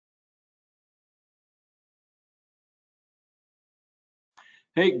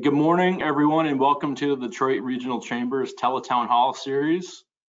Hey, good morning, everyone, and welcome to the Detroit Regional Chamber's Teletown Hall series.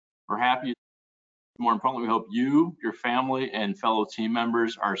 We're happy, more importantly, we hope you, your family, and fellow team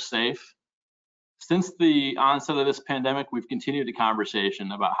members are safe. Since the onset of this pandemic, we've continued the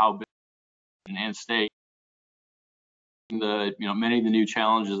conversation about how big and state many of the new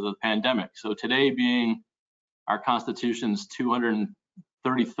challenges of the pandemic. So today being our Constitution's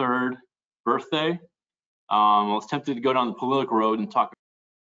 233rd birthday, I was tempted to go down the political road and talk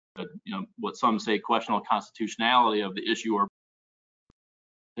what some say questionable constitutionality of the issue. Or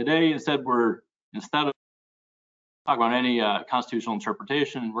today, instead of talking about any constitutional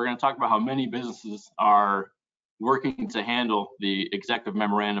interpretation, we're going to talk about how many businesses are working to handle the executive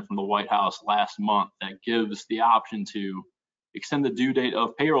memorandum from the White House last month that gives the option to extend the due date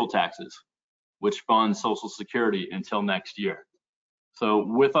of payroll taxes, which funds Social Security, until next year. So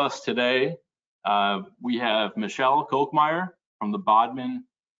with us today, we have Michelle Kolkmeyer from the Bodman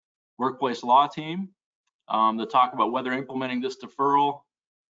Workplace Law Team to talk about whether implementing this deferral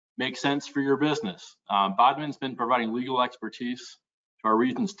makes sense for your business. Bodman's been providing legal expertise to our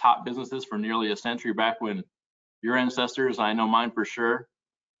region's top businesses for nearly a century, back when your ancestors, I know mine for sure,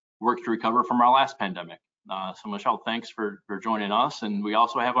 worked to recover from our last pandemic. So Michelle, thanks for joining us. And we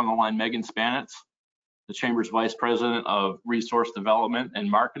also have on the line Megan Spanitz, the Chamber's Vice President of Resource Development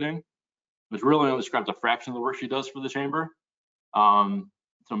and Marketing, which really only describes a fraction of the work she does for the Chamber.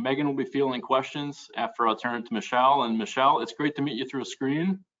 So Megan will be fielding questions after I'll turn it to Michelle. And Michelle, it's great to meet you through a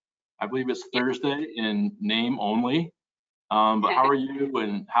screen. I believe it's Thursday in name only. But how are you,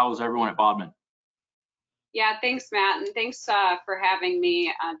 and how is everyone at Bodman? Yeah, thanks, Matt, and thanks for having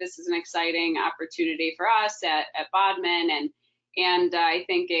me. This is an exciting opportunity for us at Bodman, and I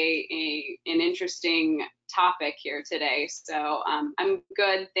think an interesting topic here today. So I'm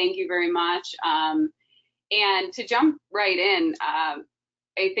good. Thank you very much. And to jump right in,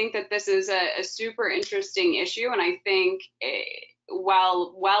 I think that this is a super interesting issue, and I think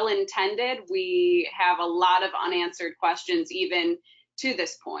while well-intended, we have a lot of unanswered questions even to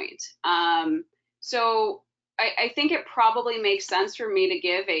this point. So I think it probably makes sense for me to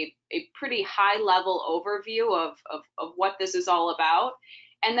give a pretty high-level overview of what this is all about,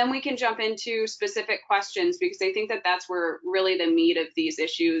 and then we can jump into specific questions, because I think that that's where really the meat of these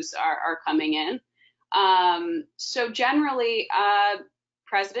issues are coming in. So generally,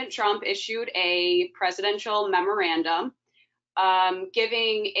 President Trump issued a presidential memorandum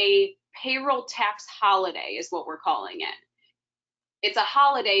giving a payroll tax holiday, is what we're calling it. It's a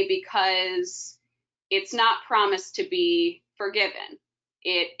holiday because it's not promised to be forgiven.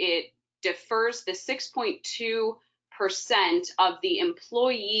 It defers the 6.2% of the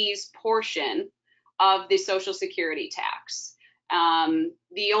employee's portion of the Social Security tax.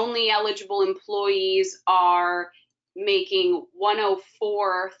 The only eligible employees are making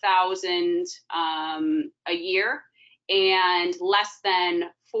 $104,000 a year and less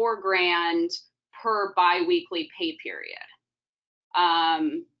than $4,000 per biweekly pay period.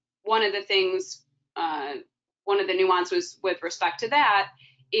 One of the things, one of the nuances with respect to that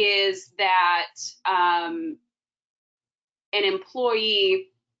is that an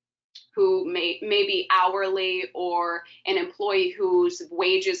employee who may be hourly, or an employee whose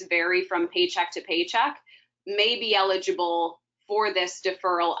wages vary from paycheck to paycheck, may be eligible for this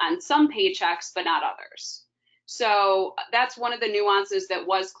deferral on some paychecks, but not others. So that's one of the nuances that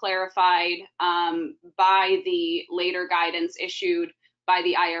was clarified by the later guidance issued by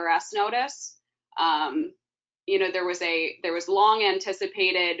the IRS notice. There was long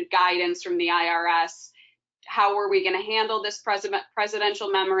anticipated guidance from the IRS. How are we going to handle this presidential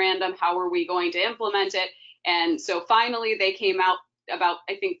memorandum? How are we going to implement it? And so finally they came out about,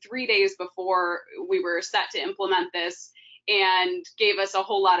 I think, 3 days before we were set to implement this, and gave us a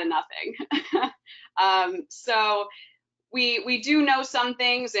whole lot of nothing. So we do know some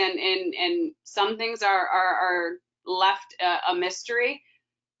things, and some things are left a mystery.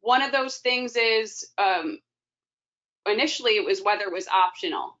 One of those things is, initially it was whether it was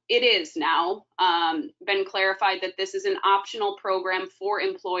optional. It is now been clarified that this is an optional program for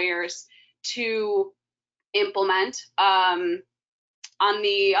employers to implement. On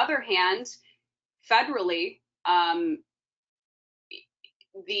the other hand, federally,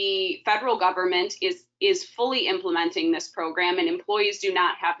 the federal government is fully implementing this program, and employees do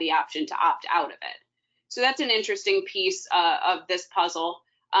not have the option to opt out of it. So that's an interesting piece of this puzzle.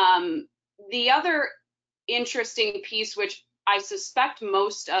 The other interesting piece, which I suspect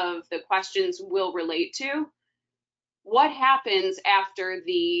most of the questions will relate to, what happens after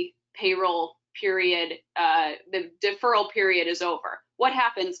the payroll period, the deferral period is over? What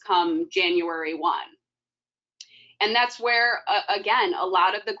happens come January 1? And that's where, again, a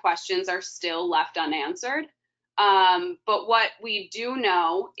lot of the questions are still left unanswered. But what we do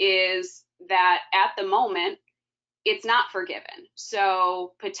know is that at the moment, it's not forgiven.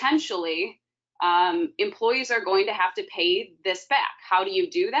 So potentially, employees are going to have to pay this back. How do you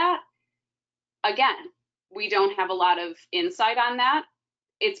do that? Again, we don't have a lot of insight on that.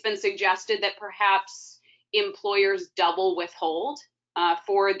 It's been suggested that perhaps employers double withhold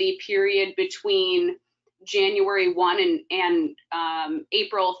for the period between January 1 and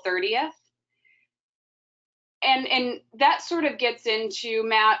April 30th. And that sort of gets into,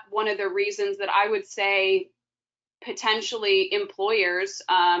 Matt, one of the reasons that I would say potentially employers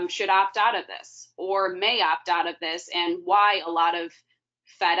should opt out of this or may opt out of this, and why a lot of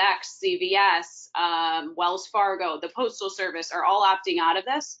FedEx, CVS, Wells Fargo, the Postal Service are all opting out of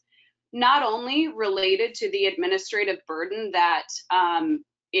this, not only related to the administrative burden that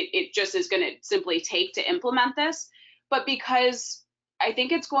it just is going to simply take to implement this, but because I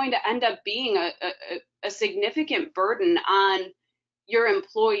think it's going to end up being a significant burden on your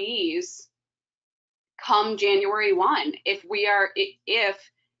employees come January 1. If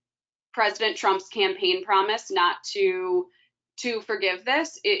President Trump's campaign promise not to forgive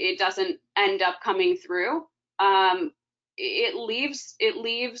this, it doesn't end up coming through, it leaves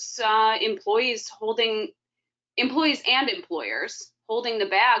employees and employers holding the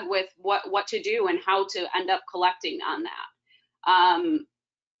bag with what to do and how to end up collecting on that.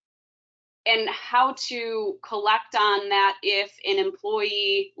 And how to collect on that if an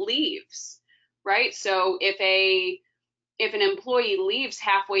employee leaves, right? So if an employee leaves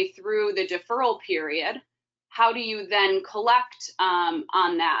halfway through the deferral period, how do you then collect on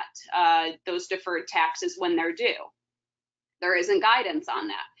that, those deferred taxes when they're due? There isn't guidance on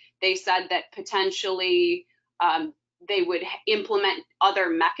that. They said that potentially they would implement other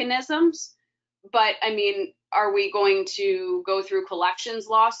mechanisms, but I mean, are we going to go through collections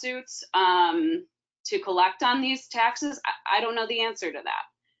lawsuits to collect on these taxes? I don't know the answer to that.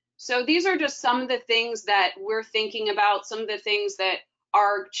 So these are just some of the things that we're thinking about, some of the things that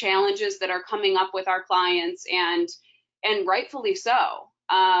are challenges that are coming up with our clients, and rightfully so.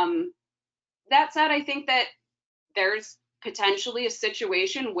 That said, I think that there's potentially a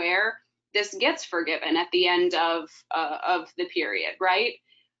situation where this gets forgiven at the end of the period, right?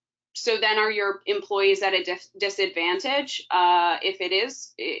 So then are your employees at a disadvantage? If it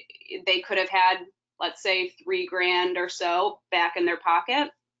is, they could have had, let's say, $3,000 or so back in their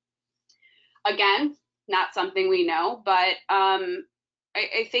pocket. Again, not something we know, but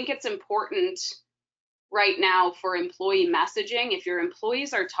I think it's important right now for employee messaging. If your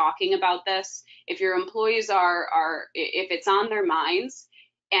employees are talking about this, if your employees if it's on their minds,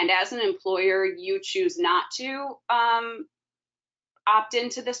 and as an employer you choose not to opt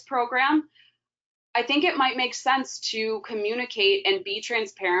into this program, I think it might make sense to communicate and be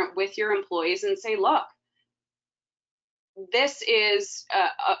transparent with your employees and say, look, this is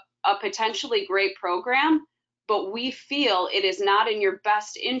a potentially great program, but we feel it is not in your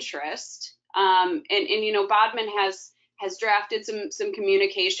best interest. And you know, Bodman has drafted some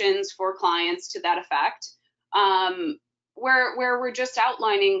communications for clients to that effect, where we're just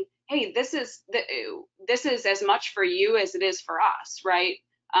outlining, hey, this is as much for you as it is for us, right?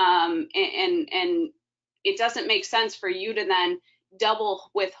 And it doesn't make sense for you to then double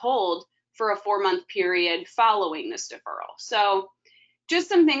withhold for a 4-month period following this deferral. So just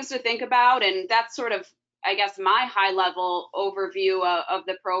some things to think about, and that's sort of, I guess, my high-level overview of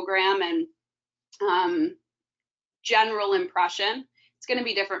the program and general impression. It's going to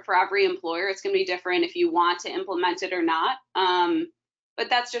be different for every employer. It's going to be different if you want to implement it or not. But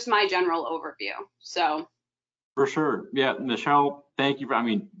that's just my general overview. So, for sure, yeah, Michelle, thank you. I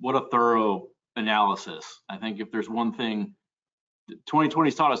mean, what a thorough analysis. I think if there's one thing,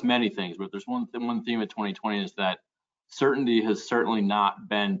 2020's taught us many things, but there's one theme of 2020 is that certainty has certainly not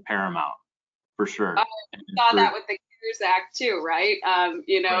been paramount, for sure. I saw that with the CARES Act too, right?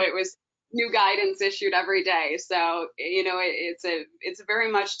 You know, right. It was new guidance issued every day. So, you know, it's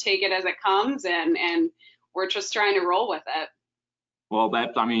very much take it as it comes, and we're just trying to roll with it. Well,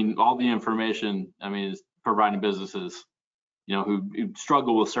 I mean, all the information, I mean, is providing businesses, you know, who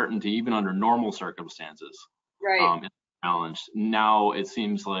struggle with certainty even under normal circumstances. Right. Challenged. Now it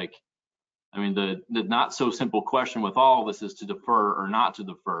seems like, I mean, the not so simple question with all of this is to defer or not to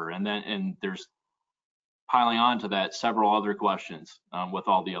defer, and there's piling on to that several other questions with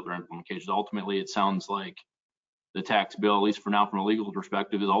all the other implications. Ultimately, it sounds like the tax bill, at least for now, from a legal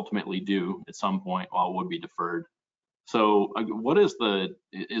perspective, is ultimately due at some point, while it would be deferred. So, what is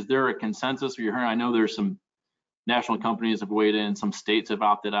there a consensus you're hearing? I know there's some national companies have weighed in, some states have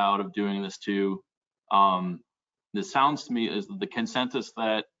opted out of doing this too. This sounds to me as the consensus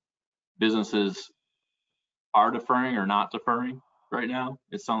that businesses are deferring or not deferring right now.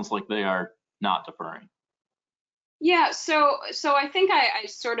 It sounds like they are not deferring. Yeah, so I think I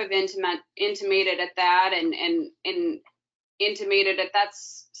sort of intimated at that and intimated that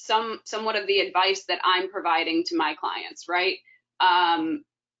that's somewhat of the advice that I'm providing to my clients, right?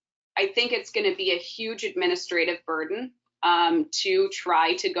 I think it's going to be a huge administrative burden to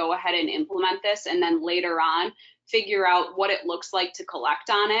try to go ahead and implement this, and then later on figure out what it looks like to collect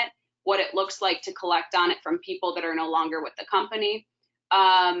on it, what it looks like to collect on it from people that are no longer with the company.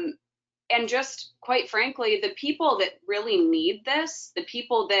 And just quite frankly, the people that really need this, the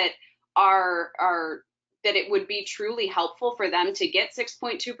people that are that it would be truly helpful for them to get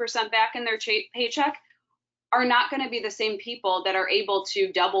 6.2% back in their paycheck, are not going to be the same people that are able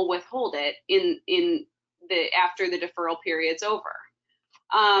to double withhold it in the after the deferral period's over.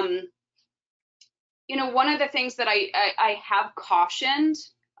 You know, one of the things that I have cautioned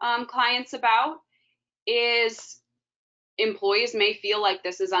clients about is employees may feel like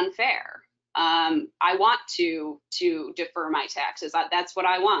this is unfair. I want to defer my taxes. That's what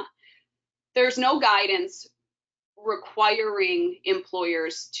I want. There's no guidance requiring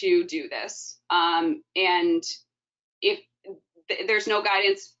employers to do this. And if there's no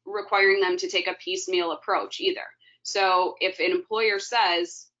guidance requiring them to take a piecemeal approach either. So if an employer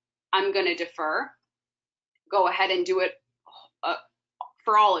says, I'm going to defer, go ahead and do it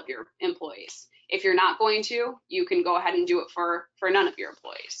for all of your employees. If you're not going to, you can go ahead and do it for none of your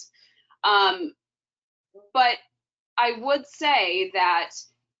employees. But I would say that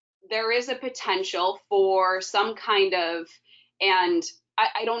there is a potential for some kind of, and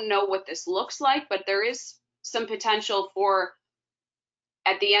I don't know what this looks like, but there is some potential for,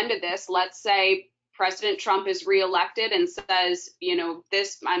 at the end of this, let's say President Trump is reelected and says, you know,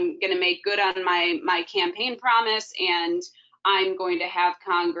 this, I'm going to make good on my campaign promise, and I'm going to have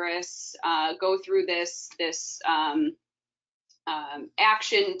Congress go through this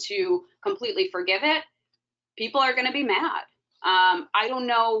action to completely forgive it. People are going to be mad. I don't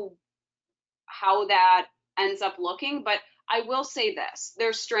know how that ends up looking, but I will say this: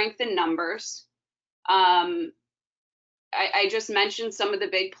 there's strength in numbers. I just mentioned some of the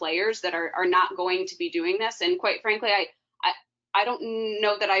big players that are not going to be doing this, and quite frankly, I don't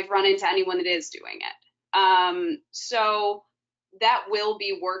know that I've run into anyone that is doing it. So that will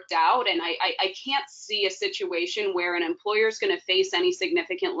be worked out, and I can't see a situation where an employer is going to face any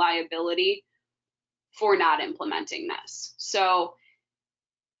significant liability for not implementing this. So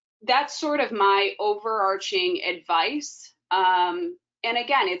that's sort of my overarching advice. And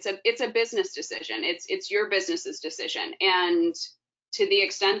again, it's a business decision. It's your business's decision. And to the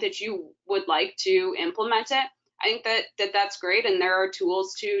extent that you would like to implement it, I think that's great. And there are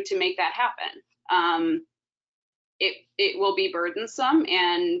tools to make that happen. It will be burdensome,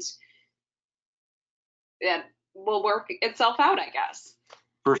 and that will work itself out, I guess.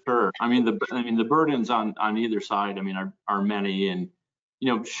 For sure. I mean, the burdens on either side, I mean, are many. And,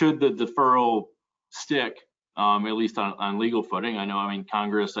 you know, should the deferral stick, at least on legal footing? I know, I mean,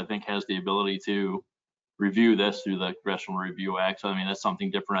 Congress, I think, has the ability to review this through the Congressional Review Act. So, I mean, that's something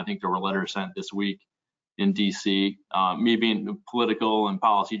different. I think there were letters sent this week in DC. Me being a political and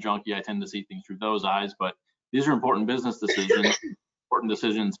policy junkie, I tend to see things through those eyes, but these are important business decisions, important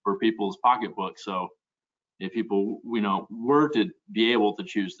decisions for people's pocketbooks. So if people, you know, were to be able to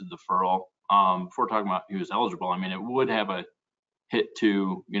choose the deferral, if we're talking about who's eligible, I mean, it would have a hit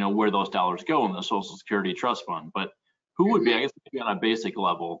to, you know, where those dollars go in the Social Security Trust Fund. But who would be, I guess, maybe on a basic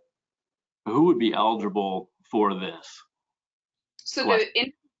level, who would be eligible for this? So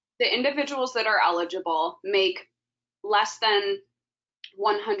the individuals that are eligible make less than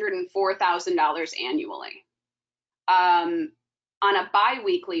 $104,000 annually. On a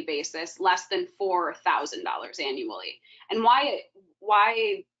biweekly basis, less than $4,000 annually. And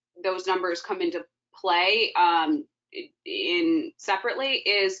why those numbers come into play in separately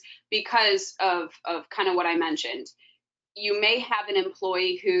is because of kind of what I mentioned. You may have an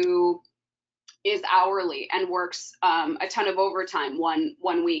employee who is hourly and works a ton of overtime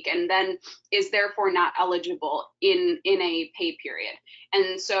one week, and then is therefore not eligible in a pay period.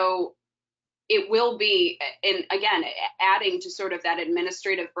 And so it will be, and again, adding to sort of that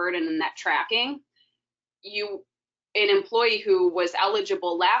administrative burden and that tracking, an employee who was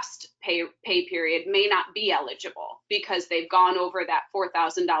eligible last pay period may not be eligible because they've gone over that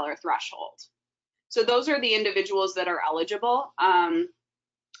 $4,000 threshold. So those are the individuals that are eligible. And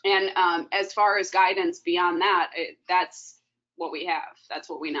as far as guidance beyond that, that's what we have. That's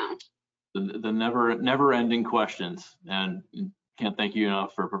what we know. The never-ending questions. And can't thank you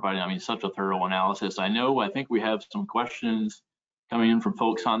enough for providing, I mean, such a thorough analysis. I think we have some questions coming in from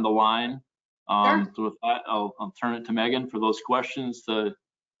folks on the line. Sure. So with that, I'll turn it to Megan for those questions to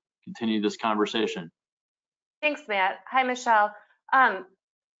continue this conversation. Thanks, Matt. Hi, Michelle.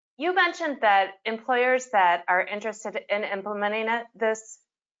 You mentioned that employers that are interested in implementing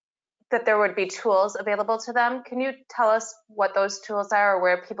that there would be tools available to them. Can you tell us what those tools are or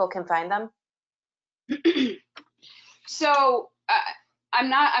where people can find them? So I'm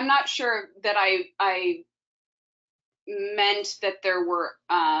not sure that I meant that there were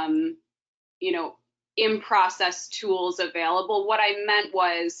in process tools available. What I meant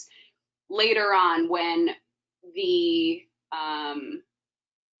was later on when the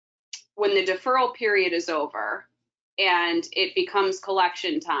deferral period is over and it becomes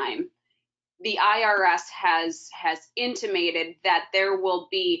collection time, the IRS has intimated that there will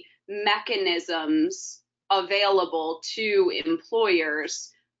be mechanisms available to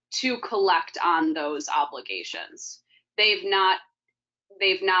employers to collect on those obligations. They've not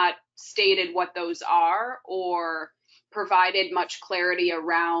stated what those are or provided much clarity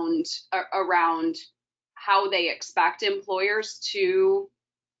around how they expect employers to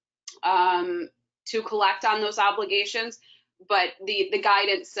collect on those obligations, but the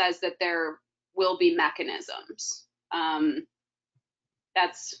guidance says that there will be mechanisms.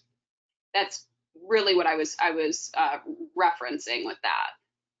 That's really what I was referencing with that.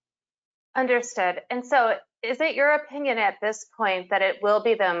 Understood. And so is it your opinion at this point that it will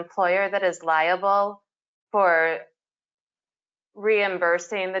be the employer that is liable for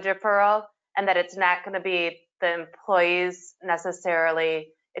reimbursing the deferral and that it's not going to be the employees necessarily,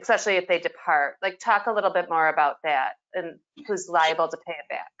 especially if they depart? Like, talk a little bit more about that and who's liable to pay it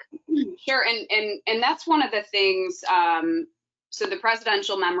back. Sure, and that's one of the things. So the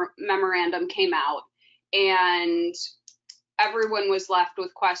Presidential Memorandum came out, and everyone was left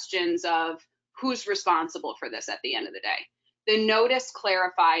with questions of who's responsible for this at the end of the day. The notice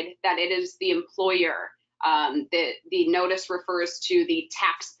clarified that it is the employer. The notice refers to the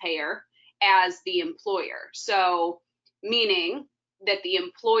taxpayer as the employer. So meaning that the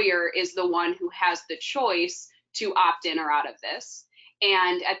employer is the one who has the choice to opt in or out of this.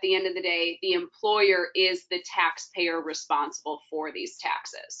 And at the end of the day, the employer is the taxpayer responsible for these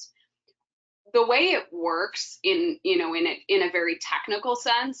taxes. The way it works in a very technical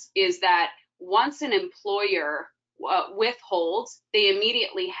sense is that once an employer withholds, they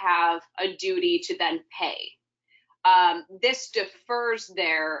immediately have a duty to then pay. This defers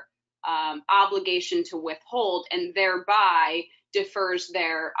their obligation to withhold and thereby defers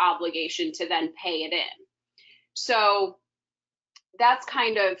their obligation to then pay it in. So that's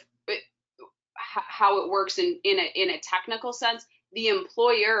kind of how it works in a technical sense. The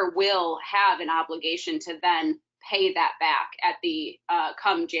employer will have an obligation to then pay that back at the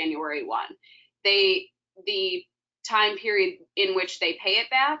come January 1. The time period in which they pay it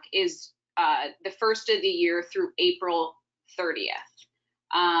back is the first of the year through April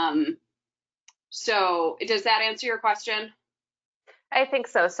 30th. So does that answer your question? I think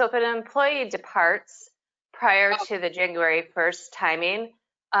so. So if an employee departs prior to the January 1st timing,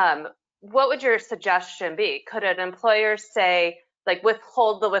 what would your suggestion be? Could an employer say, like,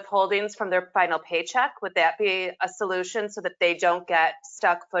 withhold the withholdings from their final paycheck? Would that be a solution so that they don't get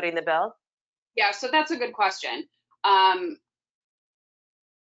stuck footing the bill? Yeah, so that's a good question.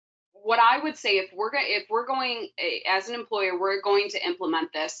 What I would say, if we're going as an employer, we're going to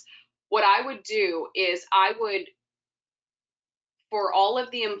implement this. What I would do is for all of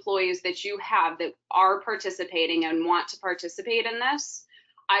the employees that you have that are participating and want to participate in this,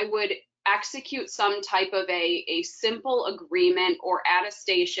 I would execute some type of a simple agreement or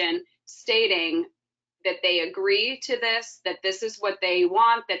attestation stating that they agree to this, that this is what they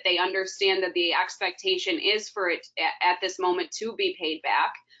want, that they understand that the expectation is for it at this moment to be paid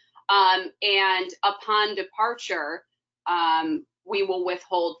back. And upon departure, we will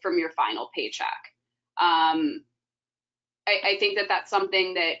withhold from your final paycheck. I think that that's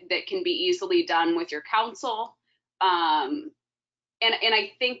something that can be easily done with your counsel. And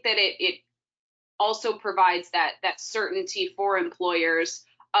I think that it also provides that certainty for employers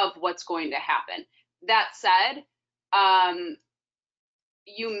of what's going to happen. That said,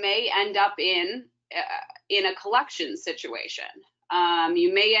 you may end up in a collection situation.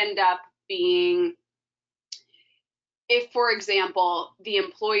 You may end up being, if, for example, the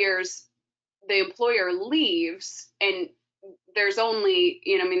employer leaves and there's only,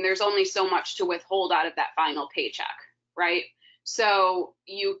 there's only so much to withhold out of that final paycheck, right? So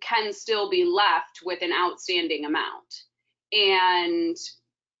you can still be left with an outstanding amount. And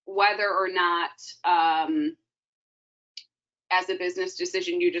whether or not as a business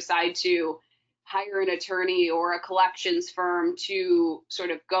decision, you decide to hire an attorney or a collections firm to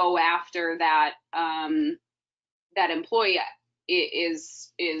sort of go after that that employee, it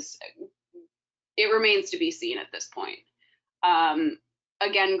remains to be seen at this point.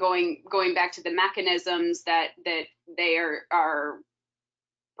 Again, going back to the mechanisms that they are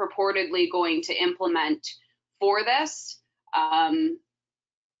purportedly going to implement for this, I'm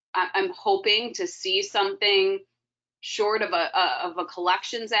hoping to see something short of a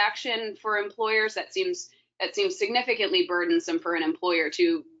collections action for employers. That seems significantly burdensome for an employer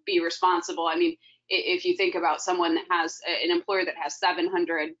to be responsible. I mean, if you think about someone that has an employer that has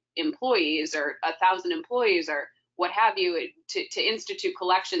 700 employees or 1,000 employees or what have you, to institute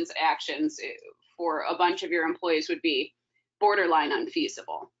collections actions for a bunch of your employees would be borderline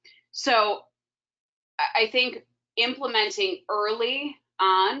unfeasible. So I think implementing early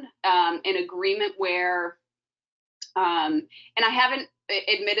on an agreement where, and I haven't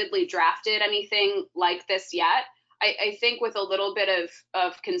admittedly drafted anything like this yet. I think with a little bit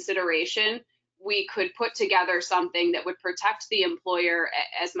of consideration, we could put together something that would protect the employer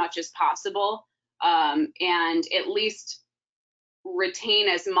as much as possible, and at least retain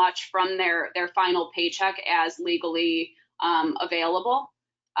as much from their final paycheck as legally available,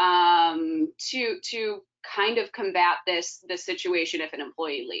 to kind of combat this situation if an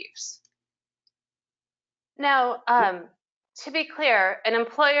employee leaves. Now, to be clear, an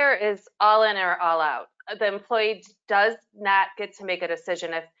employer is all in or all out. The employee does not get to make a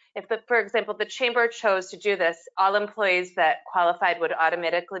decision. If for example, the chamber chose to do this, all employees that qualified would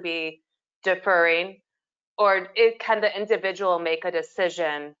automatically be deferring, or can the individual make a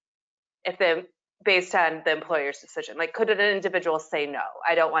decision based on the employer's decision? Like, could an individual say, no,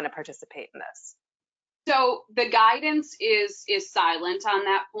 I don't want to participate in this? So the guidance is silent on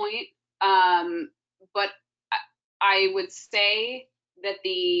that point, but I would say that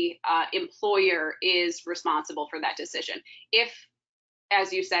the employer is responsible for that decision. If,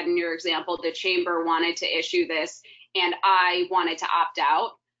 as you said in your example, the chamber wanted to issue this and I wanted to opt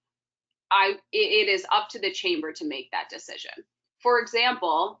out, it is up to the chamber to make that decision. For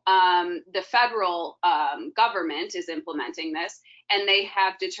example, the federal government is implementing this, and they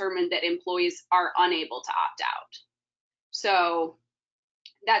have determined that employees are unable to opt out. So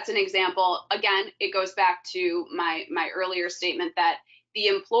that's an example. Again, it goes back to my earlier statement that the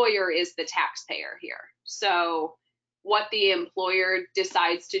employer is the taxpayer here. So what the employer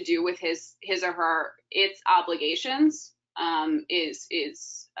decides to do with his or its obligations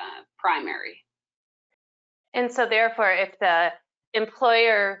is primary. And so therefore, if the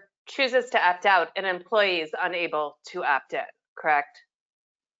employer chooses to opt out, an employee is unable to opt in, correct?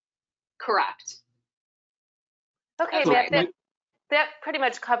 Correct. Okay, So, Matt, that pretty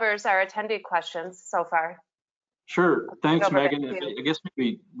much covers our attendee questions so far. Sure, thanks, Over Megan. to you. I guess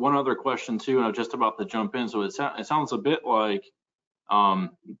maybe one other question too, just about to jump in. So it sounds a bit like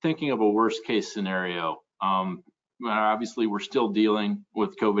thinking of a worst case scenario. Obviously, we're still dealing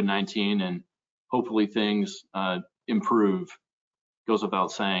with COVID-19, and hopefully things improve, goes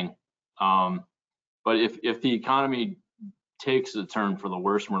without saying. But if the economy takes a turn for the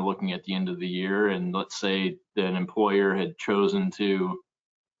worse, and we're looking at the end of the year, and let's say that an employer had chosen to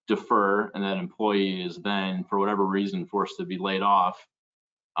defer, and that employee is then, for whatever reason, forced to be laid off,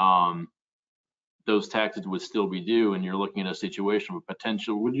 those taxes would still be due, and you're looking at a situation with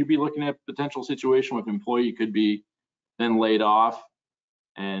potential. Would you be looking at a potential situation with an employee could be then laid off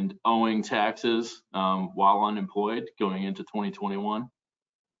and owing taxes while unemployed going into 2021?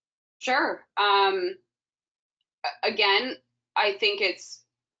 Sure. Again, I think it's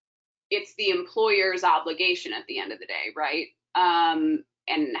the employer's obligation at the end of the day, right?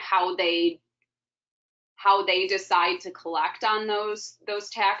 And how they decide to collect on those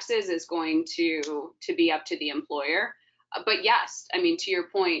taxes is going to be up to the employer. But yes, I mean, to your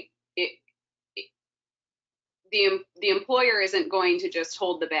point, the employer isn't going to just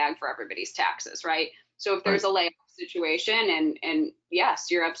hold the bag for everybody's taxes, right? So if there's a layoff situation, and yes,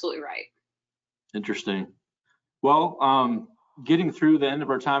 you're absolutely right. Interesting. Well, getting through the end of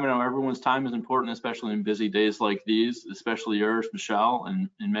our time, I know everyone's time is important, especially in busy days like these, especially yours, Michelle, and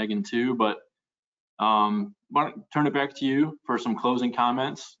Megan too. But why don't I turn it back to you for some closing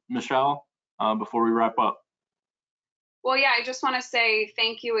comments, Michelle, before we wrap up. Well, yeah, I just want to say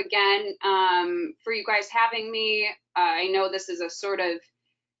thank you again for you guys having me. I know this is a sort of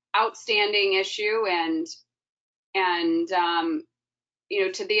outstanding issue, and you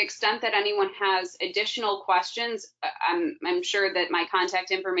know, to the extent that anyone has additional questions, I'm sure that my contact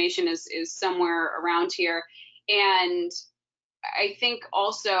information is somewhere around here. And I think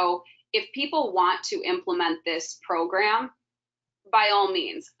also, if people want to implement this program, by all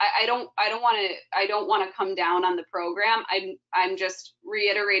means. I don't want to come down on the program. I'm just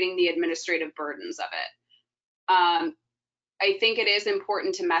reiterating the administrative burdens of it. I think it is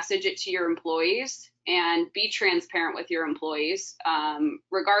important to message it to your employees and be transparent with your employees,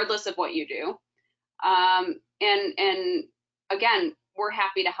 regardless of what you do. And again, we're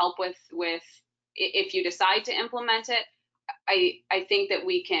happy to help with if you decide to implement it. I think that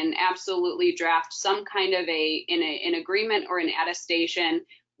we can absolutely draft some kind of an agreement or an attestation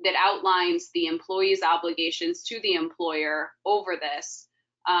that outlines the employee's obligations to the employer over this.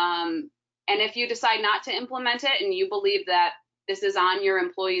 And if you decide not to implement it and you believe that this is on your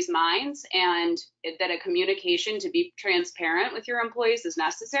employees' minds and that a communication to be transparent with your employees is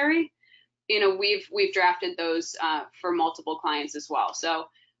necessary, we've drafted those for multiple clients as well. So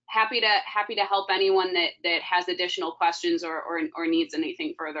happy to help anyone that has additional questions or needs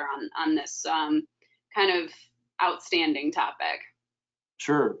anything further on this kind of outstanding topic.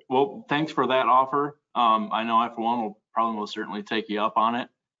 Sure. Well, thanks for that offer. I know I, for one, will probably most certainly take you up on it.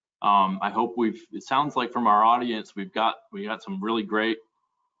 I hope it sounds like from our audience, we got some really great,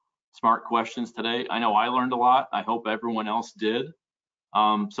 smart questions today. I know I learned a lot. I hope everyone else did.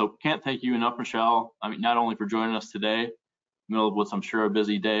 So can't thank you enough, Michelle. I mean, not only for joining us today, middle of what's I'm sure a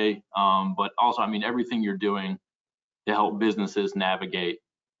busy day, but also, I mean, everything you're doing to help businesses navigate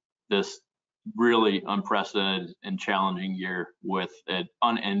this really unprecedented and challenging year with an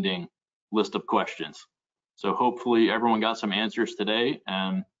unending list of questions. So hopefully everyone got some answers today,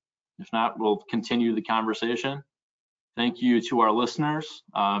 and if not, we'll continue the conversation. Thank you to our listeners.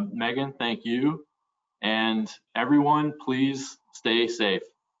 Megan, thank you. And everyone, please stay safe.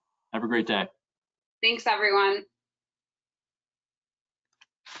 Have a great day. Thanks, everyone.